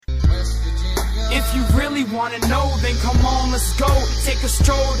If you really wanna know, then come on, let's go. Take a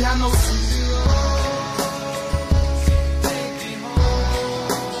stroll down those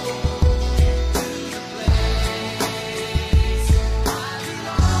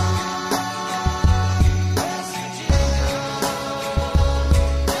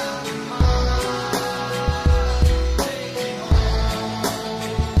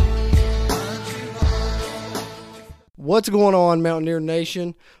What's going on, Mountaineer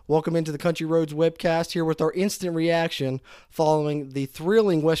Nation? Welcome into the Country Roads webcast here with our instant reaction following the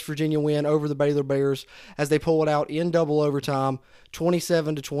thrilling West Virginia win over the Baylor Bears as they pull it out in double overtime,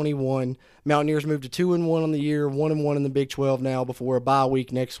 27-21. Mountaineers moved to 2-1 on the year, 1-1 in the Big 12 now before a bye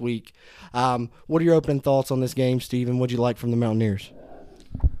week next week. What are your opening thoughts on this game, Stephen? What did you like from the Mountaineers?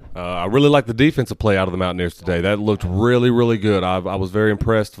 I really like the defensive play out of the Mountaineers today. That looked really, really good. I was very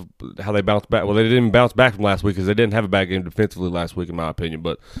impressed with how they bounced back. Well, they didn't bounce back from last week because they didn't have a bad game defensively last week, in my opinion.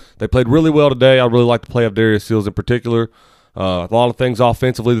 But they played really well today. I really like the play of Darius Seals in particular. A lot of things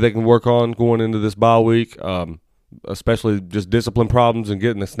offensively that they can work on going into this bye week, especially just discipline problems and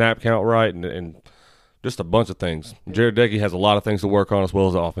getting the snap count right and just a bunch of things. Jared Decky has a lot of things to work on as well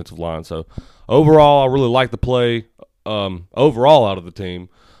as the offensive line. So overall, I really like the play overall out of the team.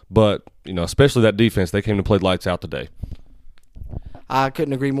 But, you know, especially that defense, they came to play lights out today. I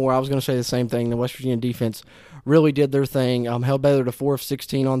couldn't agree more. I was going to say the same thing. The West Virginia defense really did their thing. Held Baylor to 4 of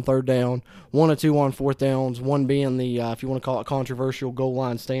 16 on third down, 1 of 2 on fourth downs, one being the, if you want to call it controversial, goal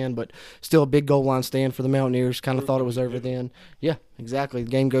line stand, but still a big goal line stand for the Mountaineers. Kind of thought it was over then. Yeah, exactly.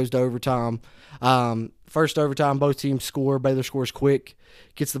 The game goes to overtime. First overtime, both teams score. Baylor scores quick,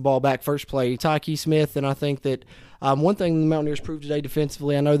 gets the ball back first play. Tyke Smith, and I think that one thing the Mountaineers proved today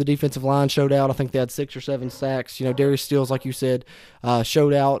defensively, I know the defensive line showed out. I think they had 6 or 7 sacks. You know, Darius Steele, like you said,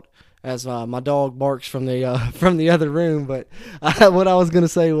 showed out as my dog barks from the other room. But what I was going to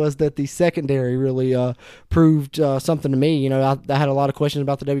say was that the secondary really proved something to me. You know, I had a lot of questions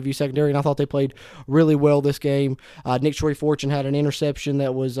about the WVU secondary, and I thought they played really well this game. Nick Troy Fortune had an interception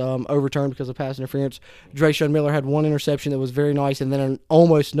that was overturned because of pass interference. Drayshawn Miller had one interception that was very nice, and then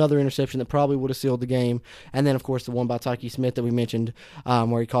almost another interception that probably would have sealed the game. And then, of course, the one by Tyke Smith that we mentioned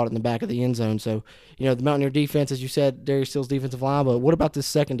where he caught it in the back of the end zone. So, you know, the Mountaineer defense, as you said, Darius Steele's defensive line, but what about this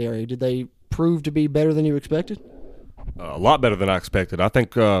secondary? Did they prove to be better than you expected? A lot better than I expected. I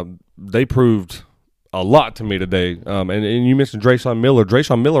think they proved a lot to me today. And you mentioned Drayshawn Miller.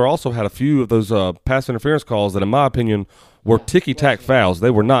 Drayshawn Miller also had a few of those pass interference calls that, in my opinion, were ticky-tack fouls.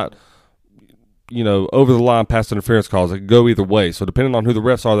 They were not, you know, over-the-line pass interference calls. They could go either way. So depending on who the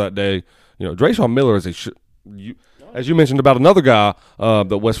refs are that day, you know, Drayshawn Miller is as you mentioned about another guy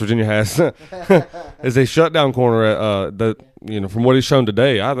that West Virginia has, is a shutdown corner. That, you know, from what he's shown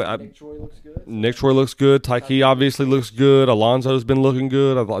today, Nick Troy looks good. Nick Troy looks good. Tyke obviously looks good. Alonzo's been looking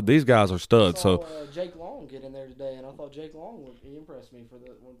good. I thought these guys are studs. I saw Jake Long get in there today, and I thought Jake Long he impressed me for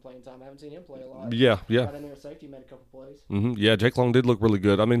the one playing time. I haven't seen him play a lot. Yeah. Got in there at safety, made a couple plays. Yeah, Jake Long did look really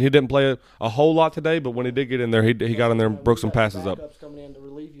good. I mean, he didn't play a whole lot today, but when he did get in there, he got in there and broke some passes up. Backups coming in to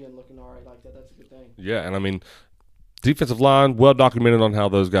relieve you and looking all right like that. That's a good thing. Yeah, and I mean, defensive line, well documented on how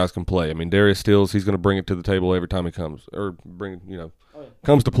those guys can play. I mean, Darius Steele, he's going to bring it to the table every time he comes, or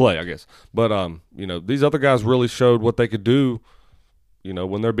comes to play, I guess. But, you know, these other guys really showed what they could do, you know,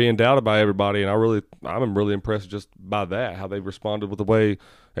 when they're being doubted by everybody. And I'm really impressed just by that, how they responded with the way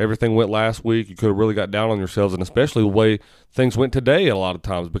everything went last week. You could have really got down on yourselves, and especially the way things went today a lot of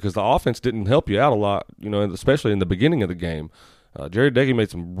times, because the offense didn't help you out a lot, you know, especially in the beginning of the game. Jared Decky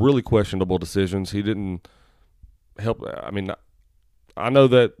made some really questionable decisions. He didn't help. I mean, I know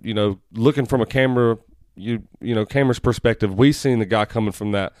that, you know, looking from a camera, camera's perspective, we seen the guy coming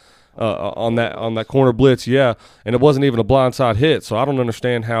from that on that corner blitz, yeah, and it wasn't even a blindside hit. So I don't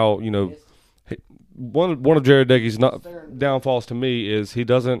understand how, you know, one of Jared Decky's downfalls to me is he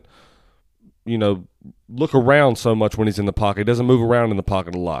doesn't, you know, look around so much when he's in the pocket. He doesn't move around in the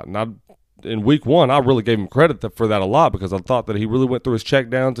pocket a lot. And in week 1, I really gave him credit for that a lot, because I thought that he really went through his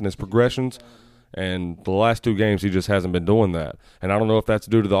checkdowns and his progressions. And the last 2 games, he just hasn't been doing that. And I don't know if that's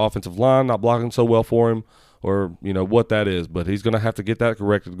due to the offensive line not blocking so well for him, or, you know, what that is. But he's going to have to get that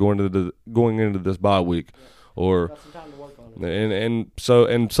corrected going into this bye week. Or and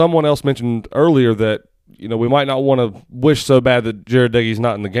someone else mentioned earlier that, you know, we might not want to wish so bad that Jared Decky's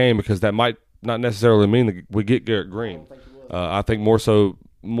not in the game, because that might not necessarily mean that we get Garrett Green. I think more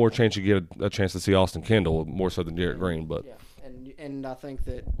chance you get a chance to see Austin Kendall more so than Garrett Green. But yeah. And I think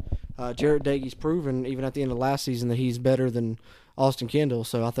that Jared Deggie's proven, even at the end of last season, that he's better than Austin Kendall.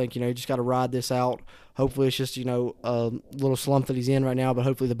 So I think, you just got to ride this out. Hopefully it's just, a little slump that he's in right now, but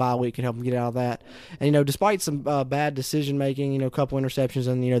hopefully the bye week can help him get out of that. And, despite some bad decision-making, a couple interceptions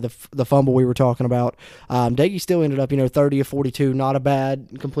and, the fumble we were talking about, Daggy still ended up, 30 of 42, not a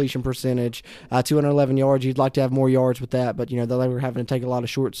bad completion percentage, 211 yards. You'd like to have more yards with that, but, they were having to take a lot of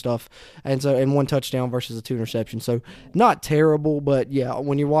short stuff. And so, and 1 touchdown versus the 2 interceptions. So not terrible, but, yeah,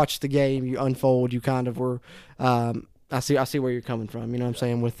 when you watch the game, you unfold, you kind of were I see where you're coming from. You know what I'm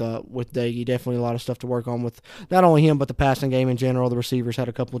saying? With Daggy, definitely a lot of stuff to work on with not only him, but the passing game in general. The receivers had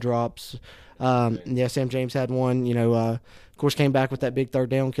a couple of drops. Sam James had one. Of course, came back with that big third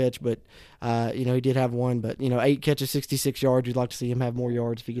down catch, but, he did have one. But, 8 catches, 66 yards. You'd like to see him have more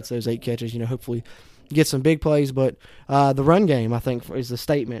yards if he gets those 8 catches. Hopefully get some big plays. But the run game, I think, is the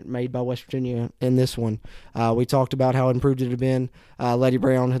statement made by West Virginia in this one. We talked about how improved it had been. Letty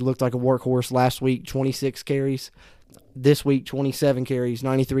Brown had looked like a workhorse last week, 26 carries. This week, 27 carries,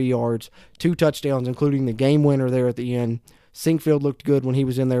 93 yards, 2 touchdowns, including the game winner there at the end. Sinkfield looked good when he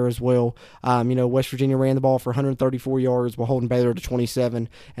was in there as well. West Virginia ran the ball for 134 yards while holding Baylor to 27.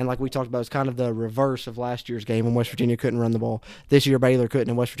 And like we talked about, it's kind of the reverse of last year's game when West Virginia couldn't run the ball. This year, Baylor couldn't,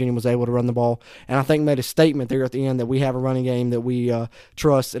 and West Virginia was able to run the ball. And I think made a statement there at the end that we have a running game that we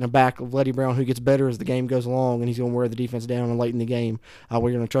trust in a back of Letty Brown who gets better as the game goes along, and he's going to wear the defense down and late in the game.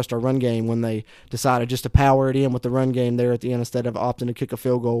 We're going to trust our run game when they decided just to power it in with the run game there at the end instead of opting to kick a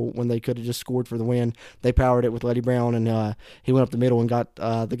field goal when they could have just scored for the win. They powered it with Letty Brown, and he went up the middle and got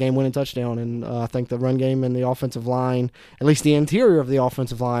the game-winning touchdown. And I think the run game and the offensive line, at least the interior of the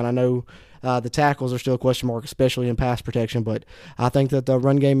offensive line, I know the tackles are still a question mark, especially in pass protection, but I think that the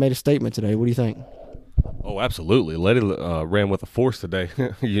run game made a statement today. What do you think? Oh, absolutely. Letty ran with a force today.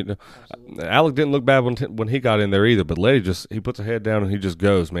 Alec didn't look bad when he got in there either, but Letty he puts a head down and he just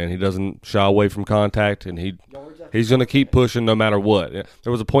goes, man. He doesn't shy away from contact, and he's going to keep pushing no matter what.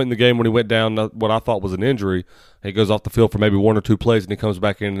 There was a point in the game when he went down what I thought was an injury. He goes off the field for maybe 1 or 2 plays, and he comes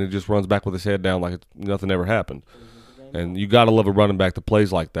back in and he just runs back with his head down like nothing ever happened. And you got to love a running back that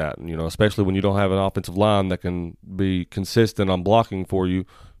plays like that, especially when you don't have an offensive line that can be consistent on blocking for you.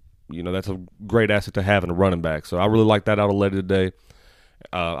 That's a great asset to have in a running back. So I really like that out of Letty today.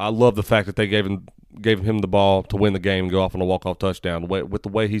 I love the fact that they gave him the ball to win the game and go off on a walk-off touchdown. With the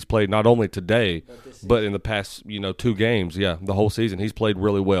way he's played, not only today, but in the past 2 games, the whole season, he's played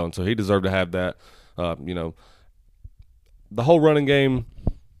really well. And so he deserved to have that. The whole running game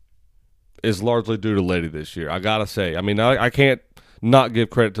is largely due to Letty this year. I got to say. I mean, I can't not give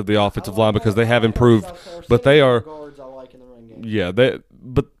credit to the offensive line because they have improved. But they are – yeah,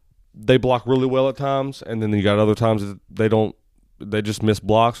 they block really well at times, and then you got other times that they just miss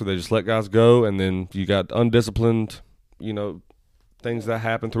blocks or they just let guys go, and then you got undisciplined, things that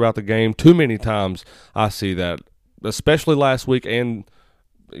happen throughout the game. Too many times I see that, especially last week and,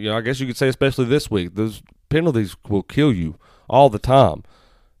 I guess you could say especially this week. Those penalties will kill you all the time.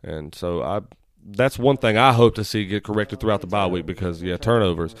 And so that's one thing I hope to see get corrected throughout the bye week because,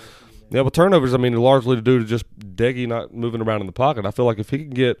 turnovers. Yeah, but turnovers, largely due to just Daggy not moving around in the pocket. I feel like if he can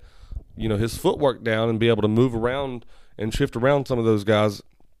get his footwork down and be able to move around and shift around some of those guys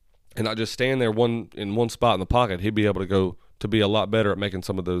and not just stand there in one spot in the pocket, he'd be able to be a lot better at making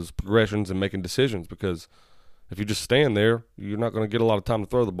some of those progressions and making decisions because if you just stand there, you're not going to get a lot of time to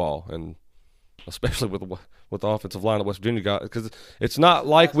throw the ball, and especially with the offensive line that West Virginia got, because it's not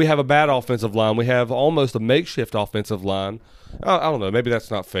like we have a bad offensive line. We have almost a makeshift offensive line. I don't know. Maybe that's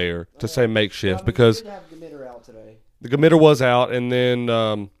not fair to say makeshift because the Gamitter was out, and then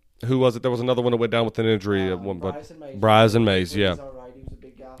who was it? There was another one that went down with an injury. Bryson Mays, yeah. He was a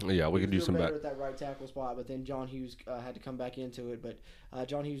big guy. Yeah, we could use him back. At that right tackle spot, but then John Hughes had to come back into it. But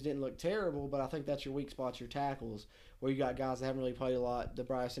John Hughes didn't look terrible, but I think that's your weak spots, your tackles, where you got guys that haven't really played a lot, the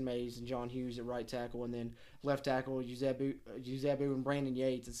Bryson Mays and John Hughes at right tackle, and then left tackle, Uzebu and Brandon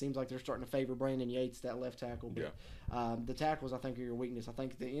Yates. It seems like they're starting to favor Brandon Yates, that left tackle. But the tackles, I think, are your weakness. I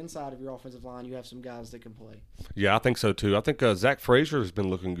think the inside of your offensive line, you have some guys that can play. Yeah, I think so, too. I think Zach Frazier has been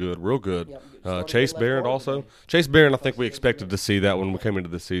looking good, real good. Chase Barrett also. Chase Barrett, I think we expected to see that when we came into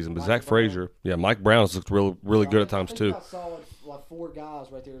the season. But Zach Frazier, Mike Brown has looked really good at times, too. You got solid, 4 guys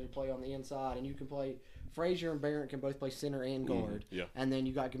right there to play on the inside, and you can play – Frazier and Barrett can both play center and guard, and then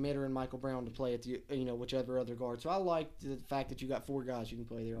you got Gamitter and Michael Brown to play at the whichever other guard. So I like the fact that you got 4 guys you can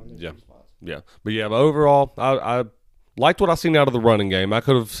play there on those 2 spots. But overall, I liked what I seen out of the running game. I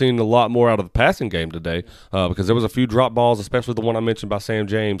could have seen a lot more out of the passing game today because there was a few drop balls, especially the one I mentioned by Sam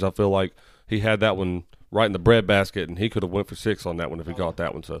James. I feel like he had that one right in the breadbasket, and he could have went for 6 on that one if he caught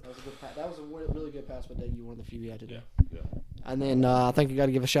that one. So that was a really good pass, but you one of the few he had today. Yeah. And then I think you got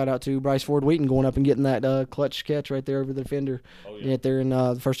to give a shout out to Bryce Ford Wheaton going up and getting that clutch catch right there over the defender. Right there in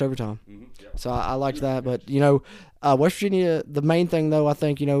the first overtime. So I liked that. But, West Virginia, the main thing, though, I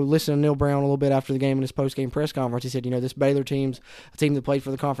think, listening to Neil Brown a little bit after the game in his post-game press conference, he said, this Baylor team's a team that played for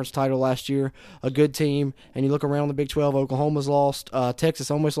the conference title last year, a good team. And you look around the Big 12, Oklahoma's lost.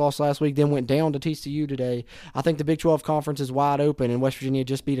 Texas almost lost last week, then went down to TCU today. I think the Big 12 conference is wide open, and West Virginia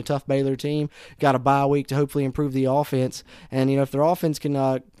just beat a tough Baylor team. Got a bye week to hopefully improve the offense. And, if their offense can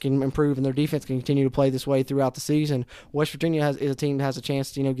improve and their defense can continue to play this way throughout the season, West Virginia is a team that has a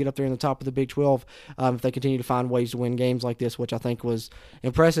chance to, get up there in the top of the Big 12 if they continue to find ways to win games like this, which I think was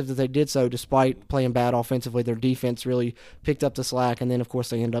impressive that they did so despite playing bad offensively. Their defense really picked up the slack, and then, of course,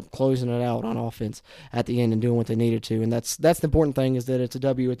 they end up closing it out on offense at the end and doing what they needed to. And that's the important thing, is that it's a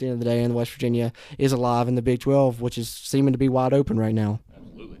W at the end of the day, and West Virginia is alive in the Big 12, which is seeming to be wide open right now.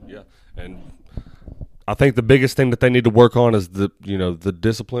 Absolutely, yeah. And I think the biggest thing that they need to work on is the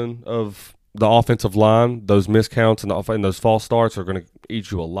discipline of the offensive line. Those miscounts and those false starts are going to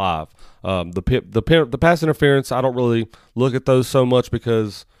eat you alive. The pass interference, I don't really look at those so much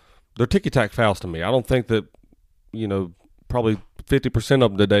because they're ticky-tack fouls to me. I don't think that, probably 50%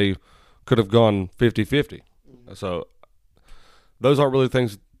 of them today could have gone 50-50. So those aren't really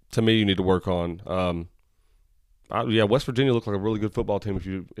things to me you need to work on. West Virginia looked like a really good football team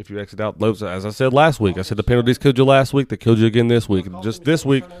if you exit out those. As I said last week, I said the penalties killed you last week. They killed you again this week. Just this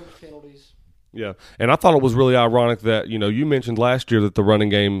week. Yeah, and I thought it was really ironic that, you mentioned last year that the running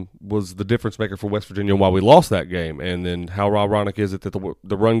game was the difference maker for West Virginia and why we lost that game. And then how ironic is it that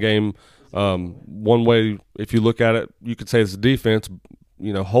the run game, one way, if you look at it, you could say it's the defense,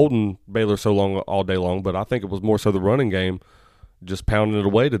 holding Baylor so long all day long. But I think it was more so the running game just pounding it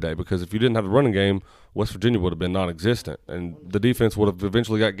away today, because if you didn't have the running game, West Virginia would have been non-existent, and the defense would have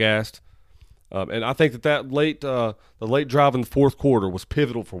eventually got gassed. And I think the late drive in the fourth quarter was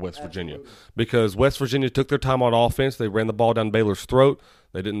pivotal for West Virginia, because West Virginia took their time on offense. They ran the ball down Baylor's throat.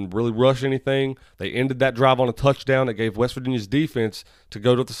 They didn't really rush anything. They ended that drive on a touchdown that gave West Virginia's defense to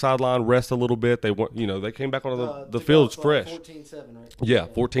go to the sideline, rest a little bit. They went, they came back on the field fresh. 14-7, right? Yeah,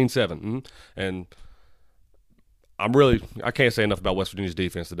 14-7. Mm-hmm. And I can't say enough about West Virginia's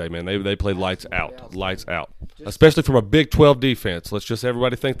defense today, man. They played lights out, especially from a Big 12 defense. Let's just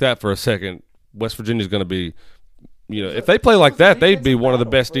everybody think that for a second. West Virginia's going to be, if they play like that, they'd be one of the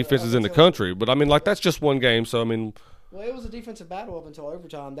best defenses in the country. But, that's just one game. So, well, it was a defensive battle up until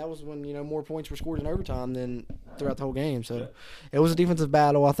overtime. That was when, more points were scored in overtime than throughout the whole game. So it was a defensive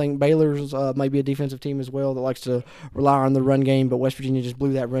battle. I think Baylor's might be a defensive team as well that likes to rely on the run game, but West Virginia just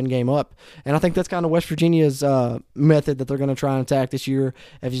blew that run game up. And I think that's kind of West Virginia's method that they're going to try and attack this year,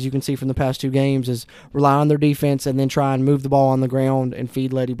 as you can see from the past two games, is rely on their defense and then try and move the ball on the ground and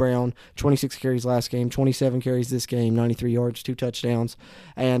feed Letty Brown. 26 carries last game, 27 carries this game, 93 yards, 2 touchdowns.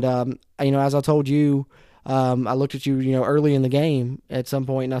 And, as I told you, I looked at you, early in the game at some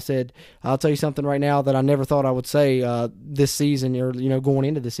point, and I said, I'll tell you something right now that I never thought I would say this season, or, going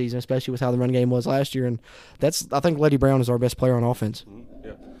into the season, especially with how the run game was last year. And I think Letty Brown is our best player on offense.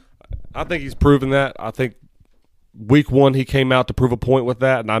 Yeah. I think he's proven that. I think week one he came out to prove a point with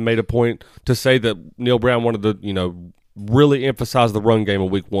that, and I made a point to say that Neil Brown wanted to, really emphasize the run game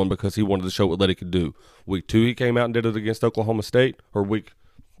in week one because he wanted to show what Letty could do. Week two he came out and did it against Oklahoma State, or week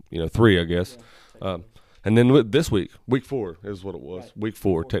 3, I guess. Yeah. And then this week 4 is what it was. Right. Week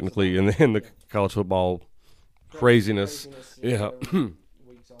 4, technically, in the college football craziness. Yeah.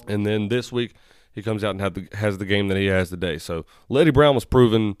 And then this week he comes out and has the game that he has today. So Letty Brown was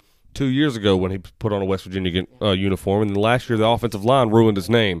proven 2 years ago when he put on a West Virginia uniform, and then last year the offensive line ruined his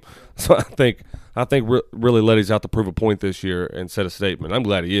name. So I think really Letty's out to prove a point this year and set a statement. I'm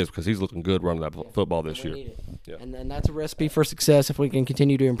glad he is, because he's looking good running that football this year. Yeah. And that's a recipe for success if we can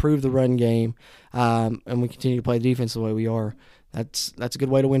continue to improve the run game and we continue to play defense the way we are. That's a good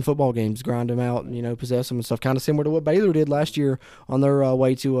way to win football games, grind them out, possess them and stuff, kind of similar to what Baylor did last year on their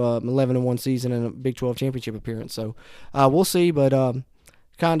way to 11-1 season and a Big 12 championship appearance. So we'll see, but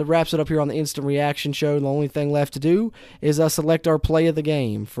kind of wraps it up here on the Instant Reaction Show. The only thing left to do is select our play of the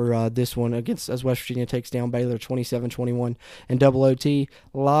game for this one as West Virginia takes down Baylor 27-21 in double OT.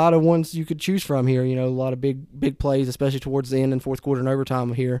 A lot of ones you could choose from here. A lot of big plays, especially towards the end and fourth quarter and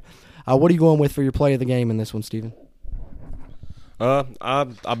overtime here. What are you going with for your play of the game in this one, Steven?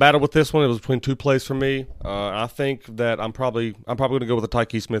 I battled with this one. It was between two plays for me. I think that I'm probably going to go with a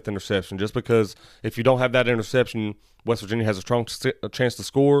Tyke Smith interception, just because if you don't have that interception, West Virginia has a strong chance to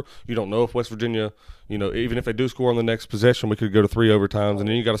score. You don't know if West Virginia, even if they do score on the next possession, we could go to 3 overtimes, and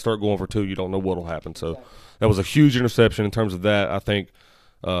then you got to start going for 2. You don't know what will happen. So that was a huge interception in terms of that. I think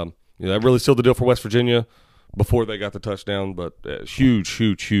that really sealed the deal for West Virginia. before they got the touchdown, but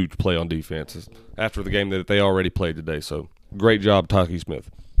huge play on defense after the game that they already played today. So great job, Taki Smith.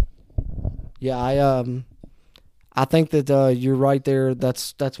 Yeah, I think that you're right there.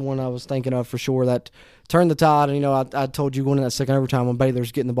 That's one I was thinking of for sure. That turned the tide. And, I told you going in that second overtime when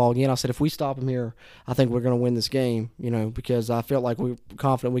Baylor's getting the ball again, I said if we stop them here, I think we're going to win this game. Because I felt like we were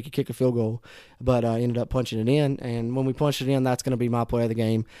confident we could kick a field goal, but ended up punching it in. And when we punched it in, that's going to be my play of the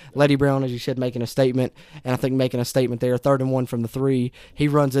game. Letty Brown, as you said, making a statement, and I think making a statement there. 3rd and 1 from the 3, he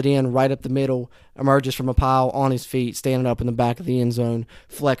runs it in right up the middle, emerges from a pile on his feet, standing up in the back of the end zone,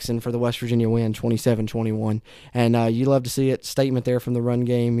 flexing for the West Virginia win, 27-21. And you love to see it. Statement there from the run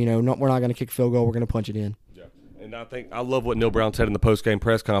game. We're not going to kick a field goal. We're going to punch it in. Yeah, and I love what Neil Brown said in the post-game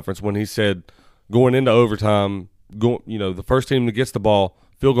press conference when he said going into overtime, the first team that gets the ball,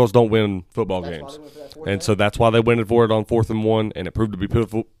 field goals don't win football games. And so that's why they went for it on 4th and 1, and it proved to be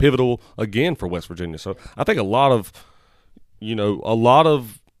pivotal again for West Virginia. So I think a lot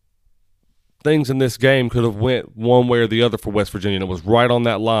of things in this game could have went one way or the other for West Virginia, and it was right on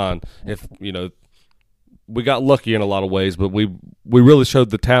that line. If we got lucky in a lot of ways, but we really showed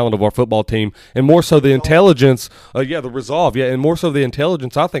the talent of our football team, and more so the intelligence. The resolve, and more so the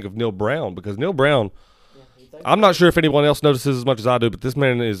intelligence. I think of Neil Brown, because Neil Brown, I'm not sure if anyone else notices as much as I do, but this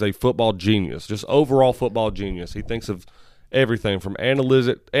man is a football genius, just overall football genius. He thinks of everything from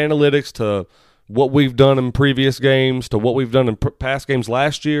analytics to what we've done in previous games to what we've done in past games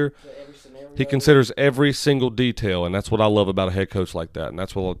last year. He considers every single detail, and that's what I love about a head coach like that, and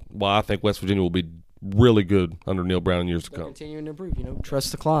that's why I think West Virginia will be really good under Neil Brown in years to come. Continuing to improve,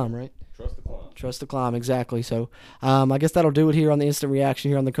 trust the climb, right? Trust the climb. Trust the climb, exactly. So I guess that'll do it here on the Instant Reaction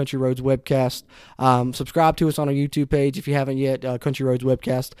here on the Country Roads webcast. Subscribe to us on our YouTube page if you haven't yet, Country Roads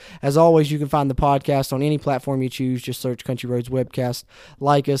webcast. As always, you can find the podcast on any platform you choose. Just search Country Roads webcast.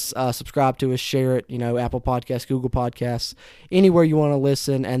 Like us, subscribe to us, share it, Apple Podcasts, Google Podcasts, anywhere you want to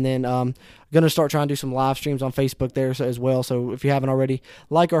listen. And then going to start trying to do some live streams on Facebook there as well. So if you haven't already,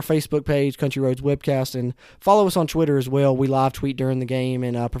 like our Facebook page, Country Roads Webcast, and follow us on Twitter as well. We live tweet during the game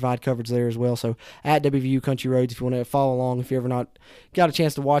and provide coverage there as well. So at WVU Country Roads, if you want to follow along, if you ever not got a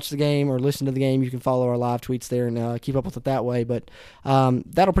chance to watch the game or listen to the game, you can follow our live tweets there and keep up with it that way. But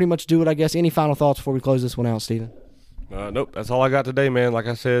that'll pretty much do it, I guess. Any final thoughts before we close this one out, Steven? Nope, that's all I got today, man. Like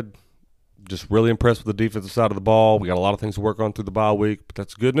I said, just really impressed with the defensive side of the ball. We got a lot of things to work on through the bye week, but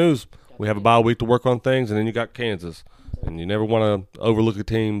that's good news. We have a bye week to work on things, and then you got Kansas. And you never want to overlook a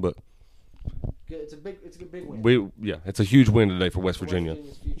team, but it's a big win. It's a huge win today for West Virginia.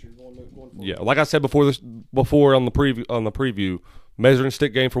 Future going Yeah, like I said before on the preview, measuring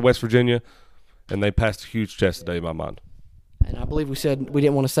stick game for West Virginia, and they passed a huge test today in my mind. And I believe we said we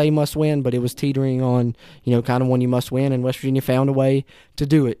didn't want to say must win, but it was teetering on, kind of one you must win, and West Virginia found a way to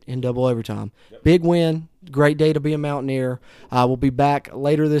do it in double overtime. Yep. Big win, great day to be a Mountaineer. We'll be back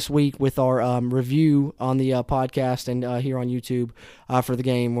later this week with our review on the podcast and here on YouTube for the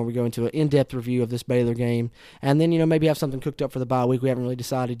game, where we go into an in-depth review of this Baylor game. And then, maybe have something cooked up for the bye week. We haven't really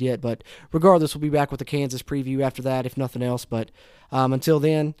decided yet, but regardless, we'll be back with the Kansas preview after that, if nothing else. But until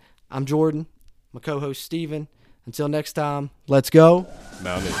then, I'm Jordan, my co-host Steven. Until next time, let's go.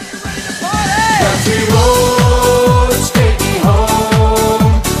 Mountaineers. Country Road.